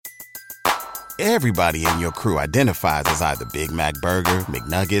Everybody in your crew identifies as either Big Mac Burger,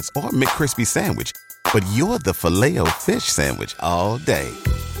 McNuggets, or McCrispy Sandwich. But you're the Filet-O-Fish Sandwich all day.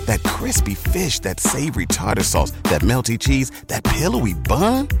 That crispy fish, that savory tartar sauce, that melty cheese, that pillowy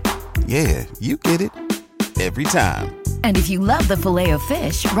bun. Yeah, you get it. Every time. And if you love the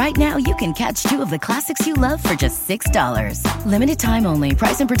Filet-O-Fish, right now you can catch two of the classics you love for just $6. Limited time only.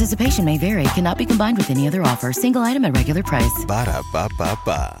 Price and participation may vary. Cannot be combined with any other offer. Single item at regular price.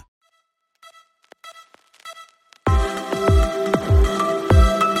 Ba-da-ba-ba-ba.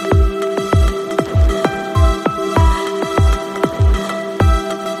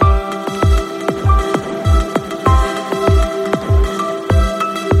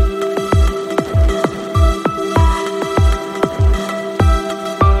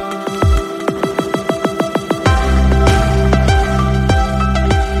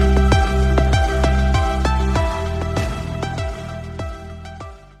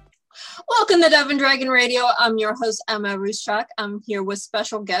 Welcome to Dove and Dragon Radio. I'm your host, M.L.Ruscsak. I'm here with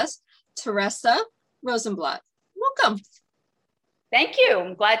special guest, Therese Rosenblatt. Welcome. Thank you.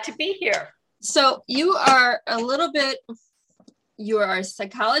 I'm glad to be here. So you are you are a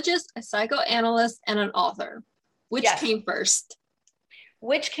psychologist, a psychoanalyst, and an author. Which came first?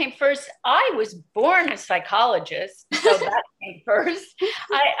 Which came first? I was born a psychologist, so that came first.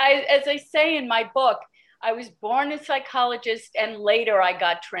 I, as I say in my book, I was born a psychologist and later I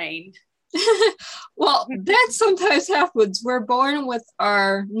got trained. Well, that sometimes happens. We're born with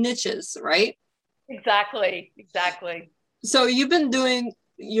our niches, right? Exactly. So you've been doing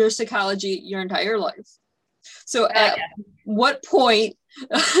your psychology your entire life. So at what point,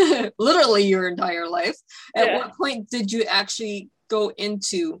 literally your entire life, at what point did you actually go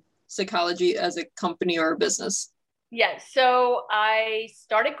into psychology as a company or a business? Yes. So I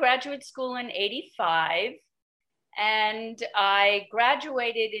started graduate school in 85. And I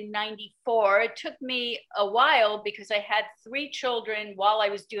graduated in 94. It took me a while because I had 3 children while I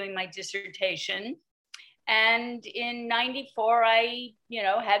was doing my dissertation. And in 94, I,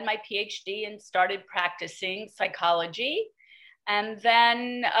 had my PhD and started practicing psychology. And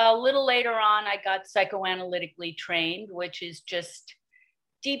then a little later on, I got psychoanalytically trained, which is just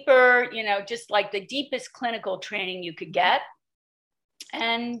deeper, just like the deepest clinical training you could get.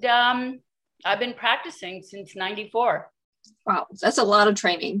 And I've been practicing since 94. Wow, that's a lot of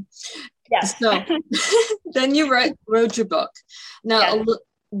training. Yes. So then you wrote your book. Now,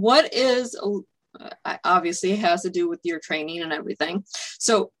 what is, obviously it has to do with your training and everything.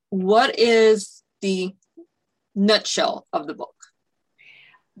 So what is the nutshell of the book?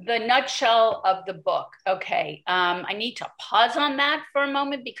 The nutshell of the book. Okay. I need to pause on that for a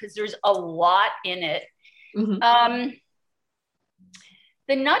moment because there's a lot in it. Mm-hmm.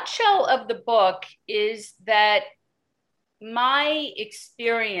 The nutshell of the book is that my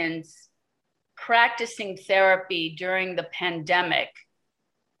experience practicing therapy during the pandemic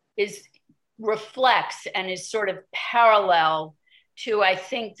reflects and is sort of parallel to, I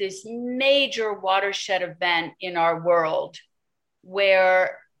think, this major watershed event in our world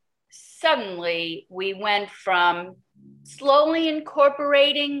where suddenly we went from slowly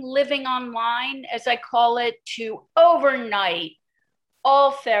incorporating living online, as I call it, to overnight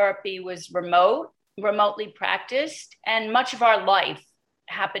all therapy was remotely practiced, and much of our life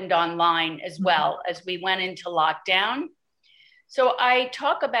happened online as well as we went into lockdown. So I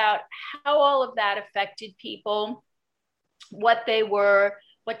talk about how all of that affected people, what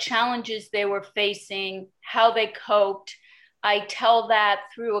challenges they were facing, how they coped. I tell that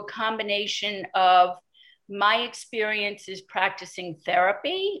through a combination of my experiences practicing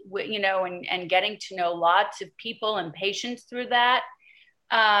therapy, and getting to know lots of people and patients through that.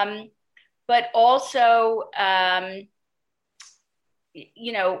 But also, how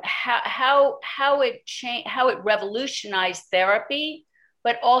it revolutionized therapy,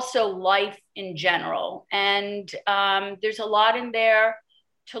 but also life in general. And there's a lot in there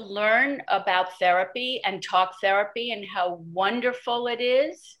to learn about therapy and talk therapy and how wonderful it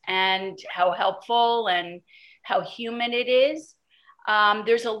is and how helpful and how human it is.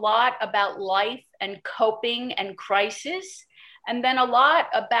 There's a lot about life and coping and crisis. And then a lot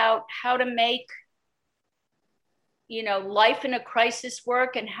about how to make, life in a crisis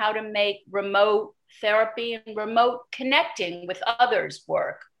work and how to make remote therapy and remote connecting with others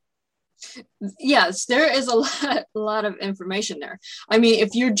work. Yes, there is a lot of information there. I mean,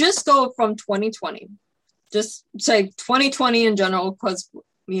 if you just go from 2020, just say 2020 in general, because,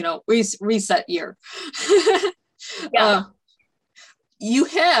 reset year.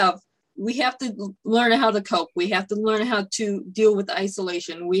 We have to learn how to cope. We have to learn how to deal with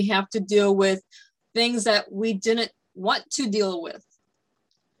isolation. We have to deal with things that we didn't want to deal with.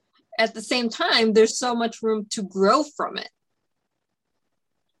 at the same time, there's so much room to grow from it.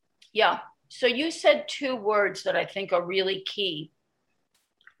 Yeah. So you said two words that I think are really key.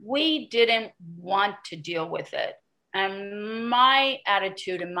 We didn't want to deal with it. And my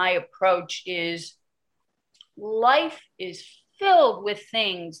attitude and my approach is life is filled with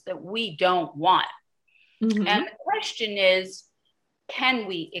things that we don't want. Mm-hmm. And the question is, can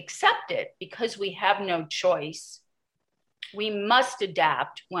we accept it? Because we have no choice. We must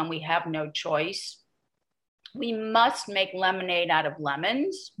adapt when we have no choice. We must make lemonade out of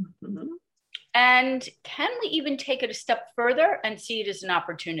lemons. Mm-hmm. And can we even take it a step further and see it as an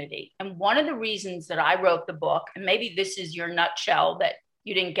opportunity? And one of the reasons that I wrote the book, and maybe this is your nutshell that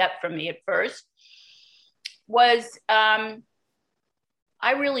you didn't get from me at first, was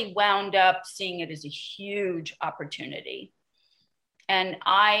I really wound up seeing it as a huge opportunity. And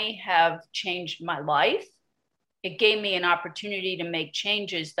I have changed my life. It gave me an opportunity to make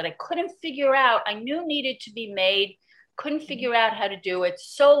changes that I couldn't figure out. I knew needed to be made, couldn't figure out how to do it,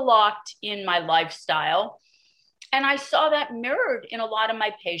 so locked in my lifestyle. And I saw that mirrored in a lot of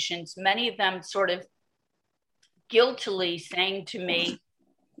my patients, many of them sort of guiltily saying to me,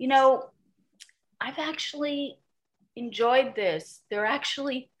 you know, I've actually enjoyed this. There are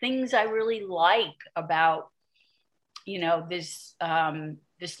actually things I really like about, you know, this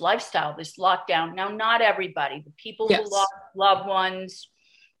lifestyle, this lockdown. Now, not everybody, the people who lost loved ones,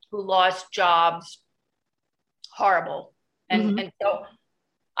 who lost jobs, horrible. And so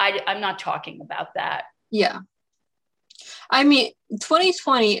I'm not talking about that. Yeah. I mean,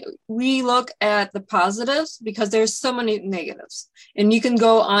 2020, we look at the positives because there's so many negatives, and you can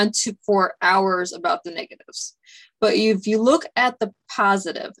go on for hours about the negatives. But if you look at the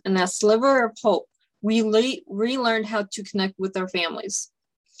positive and that sliver of hope, we relearned how to connect with our families.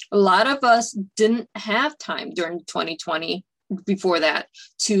 A lot of us didn't have time during 2020 before that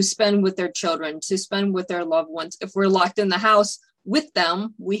to spend with their children, to spend with their loved ones. If we're locked in the house with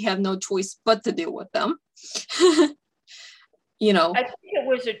them, we have no choice but to deal with them. You know, I think it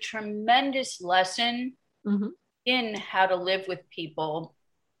was a tremendous lesson in how to live with people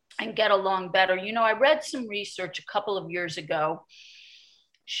and get along better. You know, I read some research a couple of years ago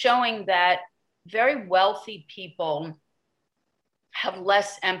showing that very wealthy people have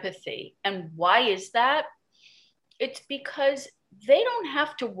less empathy. And why is that? It's because they don't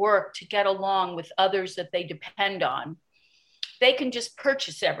have to work to get along with others that they depend on. They can just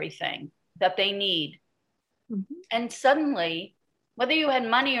purchase everything that they need. Mm-hmm. And suddenly, whether you had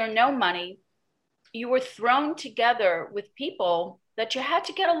money or no money, you were thrown together with people that you had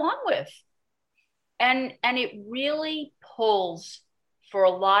to get along with. And it really pulls for a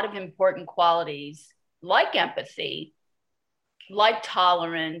lot of important qualities like empathy, like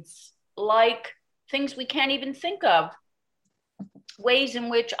tolerance, like things we can't even think of, ways in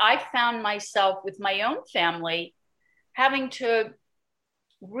which I found myself with my own family having to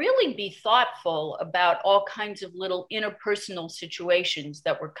really be thoughtful about all kinds of little interpersonal situations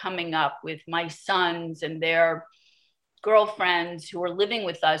that were coming up with my sons and their girlfriends who were living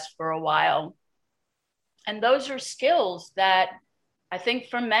with us for a while. And those are skills that I think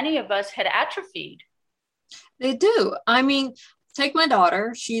for many of us had atrophied. They do. I mean, take my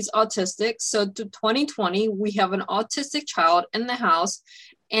daughter, she's autistic. So to 2020, we have an autistic child in the house,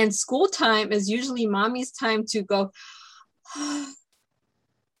 and school time is usually mommy's time to go.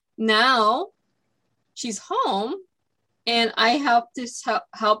 Now she's home, and I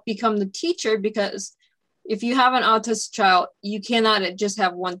help become the teacher, because if you have an autistic child, you cannot just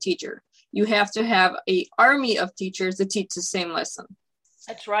have one teacher. You have to have an army of teachers to teach the same lesson.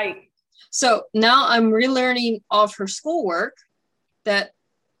 That's right. So now I'm relearning all of her schoolwork that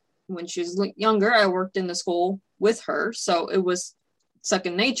when she was younger, I worked in the school with her. So it was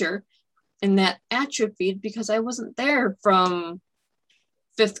second nature, and that atrophied because I wasn't there from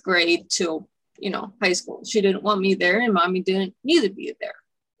 5th grade till, high school. She didn't want me there, and mommy didn't need to be there.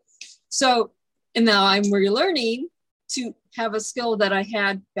 So, and now I'm relearning to have a skill that I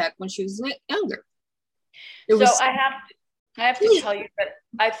had back when she was younger. I have to tell you that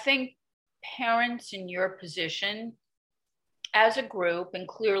I think parents in your position as a group, and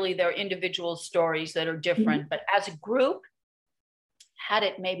clearly there are individual stories that are different, but as a group had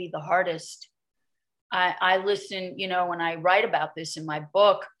it maybe the hardest. I listen, when I write about this in my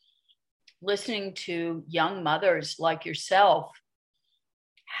book, listening to young mothers like yourself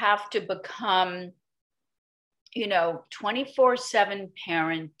have to become, 24/7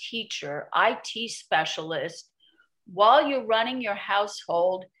 parent, teacher, IT specialist, while you're running your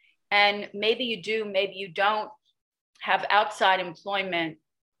household. And maybe you do, maybe you don't have outside employment.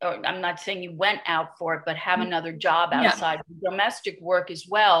 Or I'm not saying you went out for it, but have another job outside domestic work as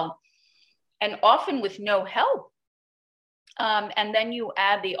well. and often with no help. And then you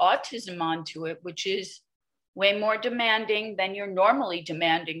add the autism onto it, which is way more demanding than your normally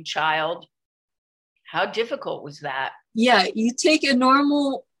demanding child. How difficult was that? Yeah, you take a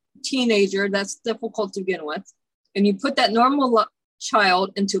normal teenager that's difficult to begin with, and you put that normal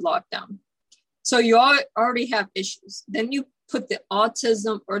child into lockdown. So you already have issues. Then you put the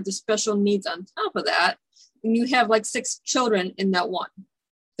autism or the special needs on top of that, and you have like 6 children in that one.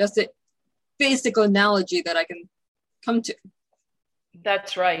 That's the basic analogy that I can come to.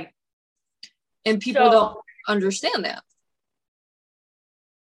 That's right. And people don't understand that.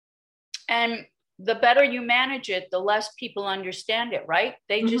 And the better you manage it, the less people understand it, right?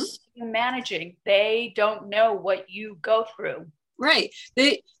 They just see you managing. They don't know what you go through. Right.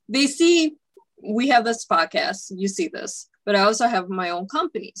 They see, we have this podcast, you see this, but I also have my own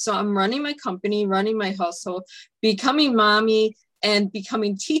company. So I'm running my company, running my household, becoming mommy, and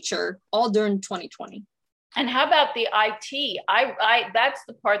becoming teacher all during 2020. And how about the IT? I that's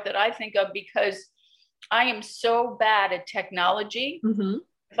the part that I think of, because I am so bad at technology. Mm-hmm.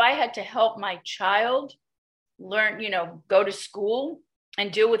 If I had to help my child learn, go to school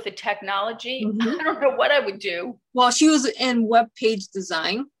and deal with the technology, I don't know what I would do. Well, she was in web page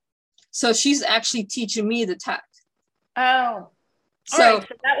design, so she's actually teaching me the tech. Oh, so, all right.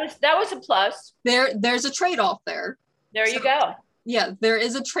 So that was a plus. There's a trade-off there. There you go. Yeah, there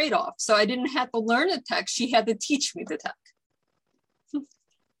is a trade-off. So I didn't have to learn the tech. She had to teach me the tech.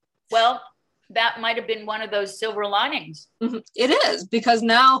 Well, that might have been one of those silver linings. Mm-hmm. It is, because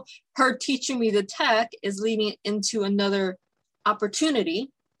now her teaching me the tech is leading into another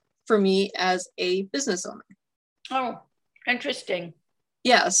opportunity for me as a business owner. Oh, interesting.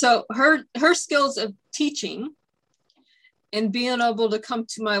 Yeah, so her skills of teaching and being able to come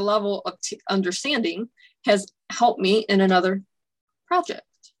to my level of understanding has helped me in another project.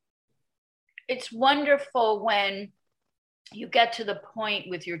 It's wonderful when you get to the point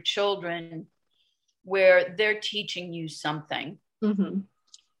with your children where they're teaching you something. Mm-hmm.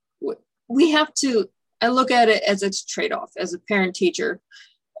 We have to, I look at it as it's trade-off. As a parent teacher,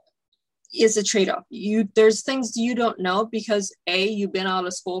 it's a trade-off. There's things you don't know because you've been out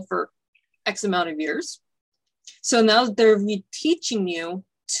of school for X amount of years. So now they're teaching you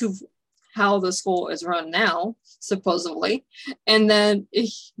to how the school is run now, supposedly. And then,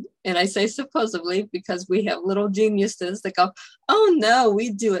 and I say supposedly because we have little geniuses that go, oh no, we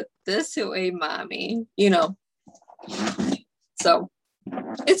do it this way, mommy, So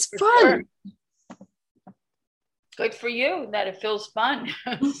it's fun. Sure. Good for you that it feels fun.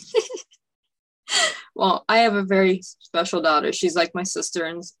 Well, I have a very special daughter. She's like my sister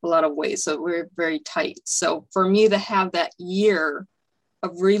in a lot of ways. So we're very tight. So for me to have that year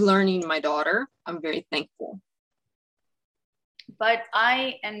of relearning my daughter, I'm very thankful. But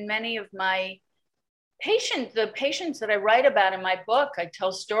I and many of my patients, the patients that I write about in my book, I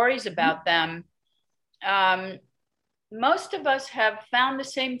tell stories about them. Most of us have found the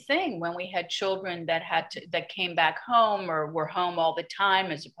same thing when we had children that came back home or were home all the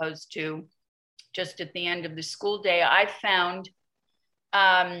time, as opposed to just at the end of the school day. I found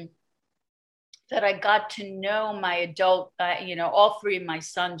that I got to know my adult, all 3 of my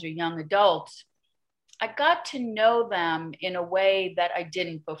sons are young adults. I got to know them in a way that I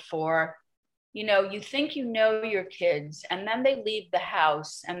didn't before. You think you know your kids, and then they leave the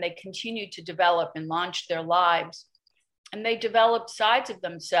house and they continue to develop and launch their lives. And they develop sides of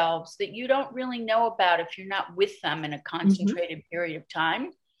themselves that you don't really know about if you're not with them in a concentrated period of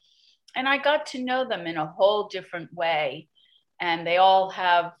time. And I got to know them in a whole different way. And they all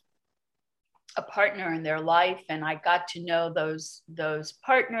have a partner in their life. And I got to know those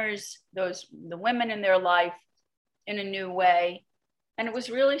partners, the women in their life in a new way. And it was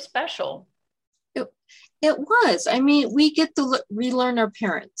really special. It was. I mean, we get to relearn our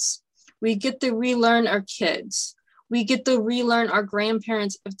parents. We get to relearn our kids. We get to relearn our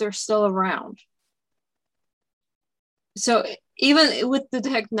grandparents if they're still around. So even with the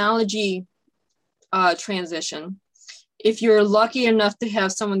technology transition, if you're lucky enough to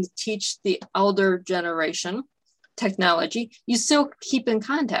have someone to teach the elder generation technology, you still keep in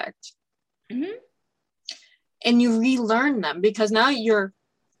contact. Mm-hmm. And you relearn them, because now you're,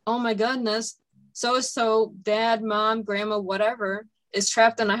 oh my goodness, so dad, mom, grandma, whatever, is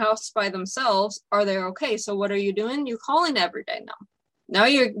trapped in a house by themselves. Are they okay? So what are you doing? You're calling every day now. Now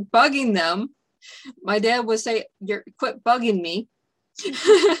you're bugging them. My dad would say, quit bugging me.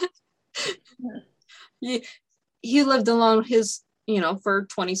 He lived alone for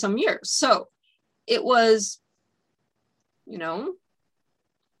 20 some years. So it was, now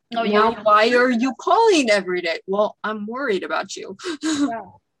why are you calling every day? Well, I'm worried about you.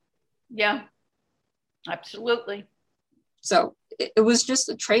 Yeah, absolutely. So it was just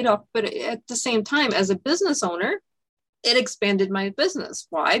a trade-off, but at the same time, as a business owner, it expanded my business.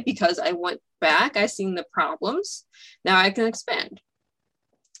 Why? Because I went back, I seen the problems. Now I can expand.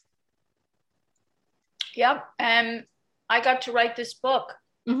 Yep. And I got to write this book.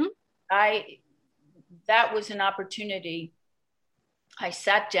 Mm-hmm. That was an opportunity. I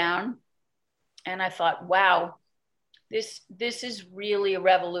sat down and I thought, wow, this is really a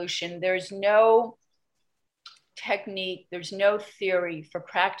revolution. There's no technique, there's no theory for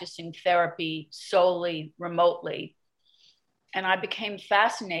practicing therapy solely remotely. And I became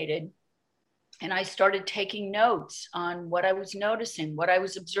fascinated, and I started taking notes on what I was noticing, what I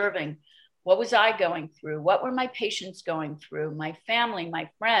was observing, what was I going through, what were my patients going through, my family, my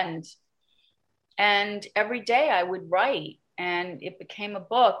friends. And every day I would write, and it became a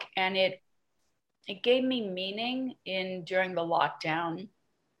book, and it gave me meaning during the lockdown.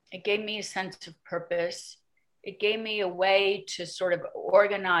 It gave me a sense of purpose. It gave me a way to sort of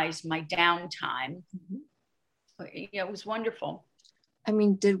organize my downtime. Mm-hmm. It was wonderful. I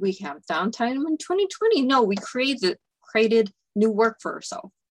mean, did we have downtime in 2020? No, we created new work for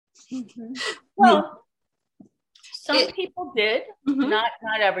ourselves. Mm-hmm. Well, some people did, mm-hmm. not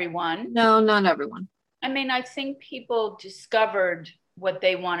everyone. No, not everyone. I mean, I think people discovered what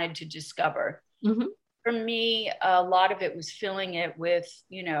they wanted to discover. Mm-hmm. For me, a lot of it was filling it with,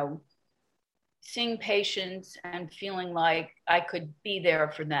 seeing patients and feeling like I could be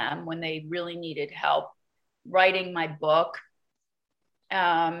there for them when they really needed help. Writing my book.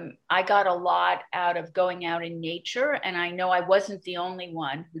 I got a lot out of going out in nature, and I know I wasn't the only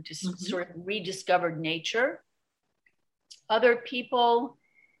one who just mm-hmm. sort of rediscovered nature. Other people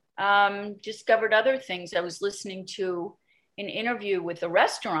discovered other things. I was listening to an interview with a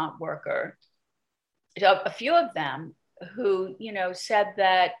restaurant worker, a few of them who, said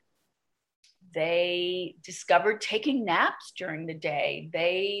that they discovered taking naps during the day.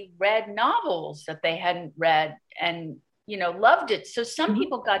 They read novels that they hadn't read and, loved it. So some mm-hmm.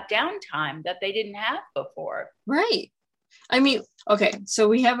 people got downtime that they didn't have before. Right. I mean, okay, so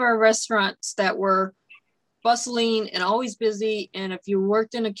we have our restaurants that were bustling and always busy. And if you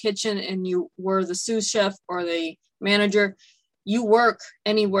worked in a kitchen and you were the sous chef or the manager, you work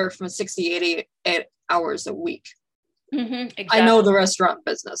anywhere from 60, 80 hours a week. Mm-hmm, exactly. I know the restaurant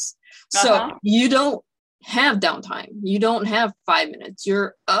business. So you don't have downtime. You don't have 5 minutes.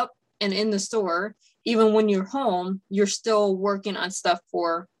 You're up and in the store. Even when you're home, you're still working on stuff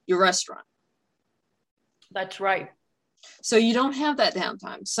for your restaurant. That's right. So you don't have that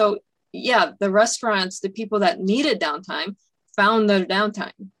downtime. So yeah, the restaurants, the people that needed downtime found their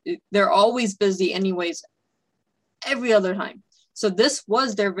downtime. They're always busy anyways, every other time. So this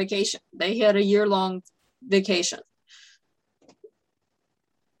was their vacation. They had a year-long vacation.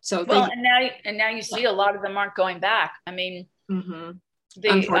 So and now you see a lot of them aren't going back. I mean, mm-hmm.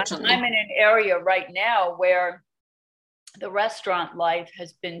 I'm in an area right now where the restaurant life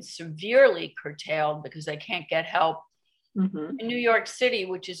has been severely curtailed because they can't get help. Mm-hmm. In New York City,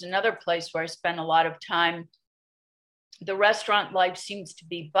 which is another place where I spend a lot of time, the restaurant life seems to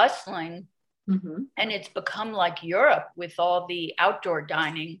be bustling, mm-hmm. and it's become like Europe with all the outdoor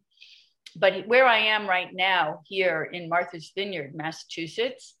dining. But where I am right now, here in Martha's Vineyard,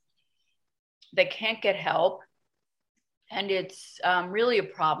 Massachusetts, they can't get help. And it's really a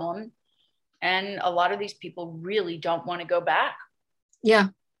problem. And a lot of these people really don't want to go back. Yeah.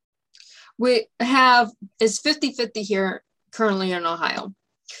 It's 50-50 here currently in Ohio.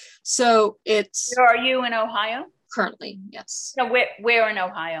 So it's... Where are you in Ohio? Currently, yes. No, where in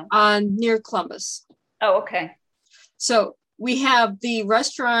Ohio? Near Columbus. Oh, okay. So we have the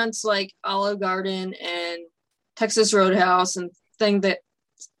restaurants like Olive Garden and Texas Roadhouse and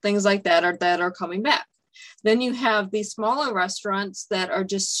things like that are coming back. Then you have the smaller restaurants that are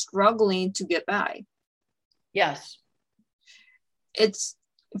just struggling to get by. Yes. It's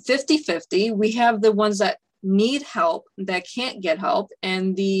 50-50. We have the ones that need help, that can't get help,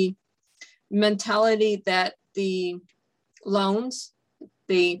 and the mentality that the loans,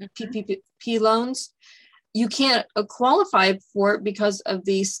 the PPP loans, you can't qualify for it because of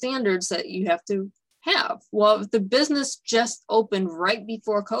the standards that you have to have. Well, if the business just opened right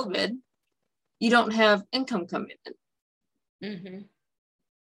before COVID, you don't have income coming in. Mm-hmm.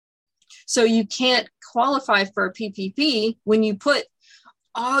 So you can't qualify for a PPP when you put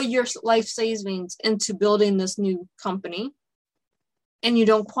all your life savings into building this new company, and you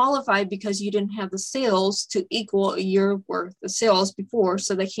don't qualify because you didn't have the sales to equal a year worth of sales before,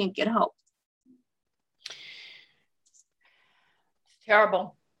 so they can't get help.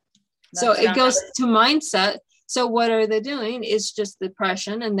 Terrible. So it goes to mindset. So what are they doing? It's just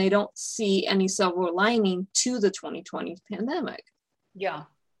depression, and they don't see any silver lining to the 2020 pandemic. Yeah.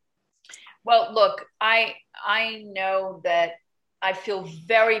 Well, look, I know that I feel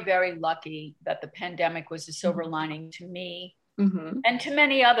very, very lucky that the pandemic was a silver lining to me and to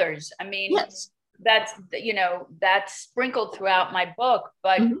many others. I mean, yes. that's sprinkled throughout my book,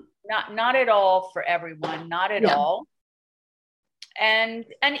 but not at all for everyone, not at all. And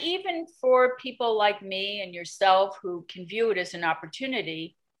even for people like me and yourself who can view it as an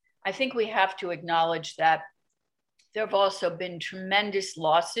opportunity, I think we have to acknowledge that there have also been tremendous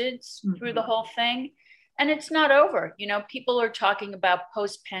losses through the whole thing. And it's not over. You know, people are talking about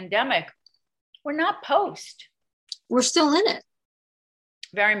post-pandemic. We're not post. We're still in it.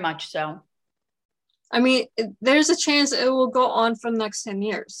 Very much so. I mean, there's a chance it will go on for the next 10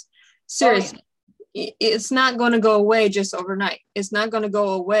 years. Seriously. It's not going to go away just overnight. It's not going to go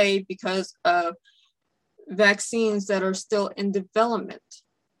away because of vaccines that are still in development.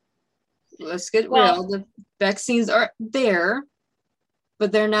 Let's get real. The vaccines are there,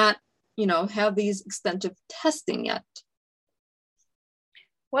 but they're not, have these extensive testing yet.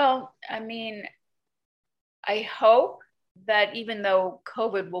 Well, I mean, I hope that even though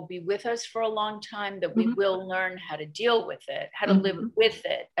COVID will be with us for a long time, that we will learn how to deal with it, how to live with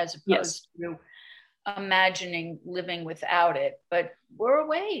it, as opposed to imagining living without it. But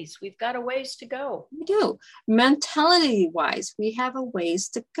we've got a ways to go. We do. Mentality wise, we have a ways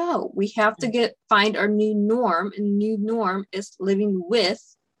to go. We have to find our new norm, and new norm is living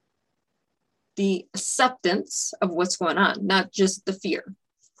with the acceptance of what's going on, not just the fear.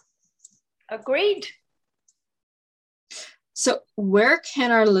 Agreed. So where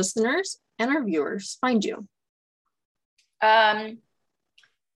can our listeners and our viewers find you?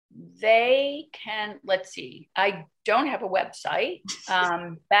 They can, let's see, I don't have a website.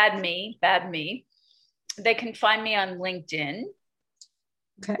 Bad me. They can find me on LinkedIn.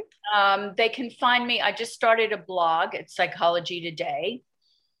 Okay. They can find me, I just started a blog at Psychology Today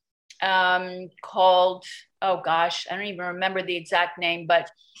called, oh gosh, I don't even remember the exact name,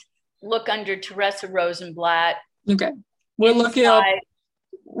 but look under Therese Rosenblatt. Okay. We'll look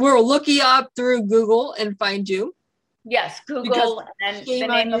you up through Google and find you. Yes, Google, and the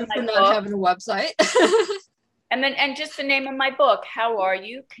name of my book. Not having a website. and just the name of my book, How Are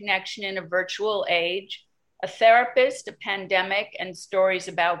You? Connection in a Virtual Age, a Therapist, a Pandemic, and Stories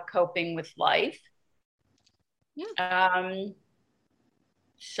About Coping with Life. Yeah.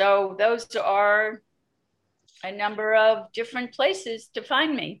 So those are a number of different places to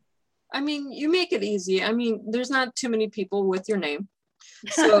find me. I mean, you make it easy. I mean, there's not too many people with your name.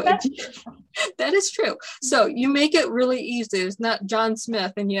 So that is true. So you make it really easy. It's not John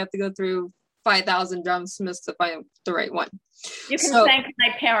Smith and you have to go through 5,000 John Smiths to find the right one. You can thank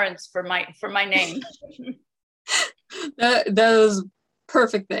my parents for my name. that is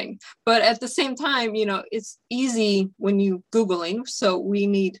perfect thing. But at the same time, it's easy when you Googling. So we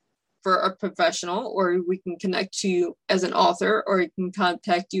need for a professional, or we can connect to you as an author, or we can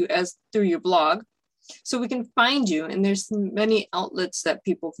contact you through your blog. So we can find you, and there's many outlets that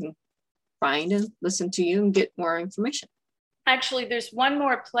people can find and listen to you and get more information. Actually, there's one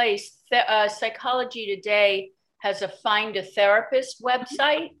more place. Psychology Today has a Find a Therapist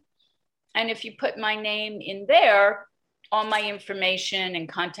website. And if you put my name in there, all my information and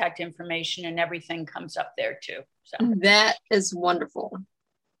contact information and everything comes up there too. So that is wonderful.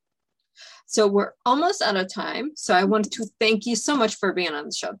 So we're almost out of time. So I wanted to thank you so much for being on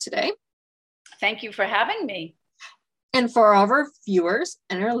the show today. Thank you for having me. And for all of our viewers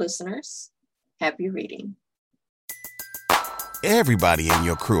and our listeners, happy reading. Everybody in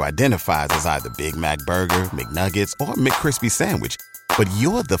your crew identifies as either Big Mac Burger, McNuggets, or McCrispy Sandwich. But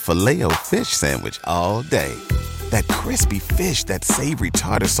you're the Filet-O-Fish Sandwich all day. That crispy fish, that savory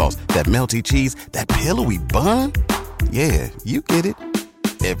tartar sauce, that melty cheese, that pillowy bun. Yeah, you get it.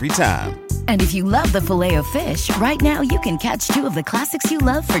 Every time. And if you love the Filet-O-Fish, right now you can catch two of the classics you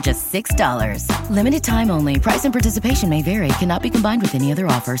love for just $6. Limited time only. Price and participation may vary. Cannot be combined with any other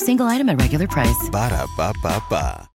offer. Single item at regular price. Ba-da-ba-ba-ba.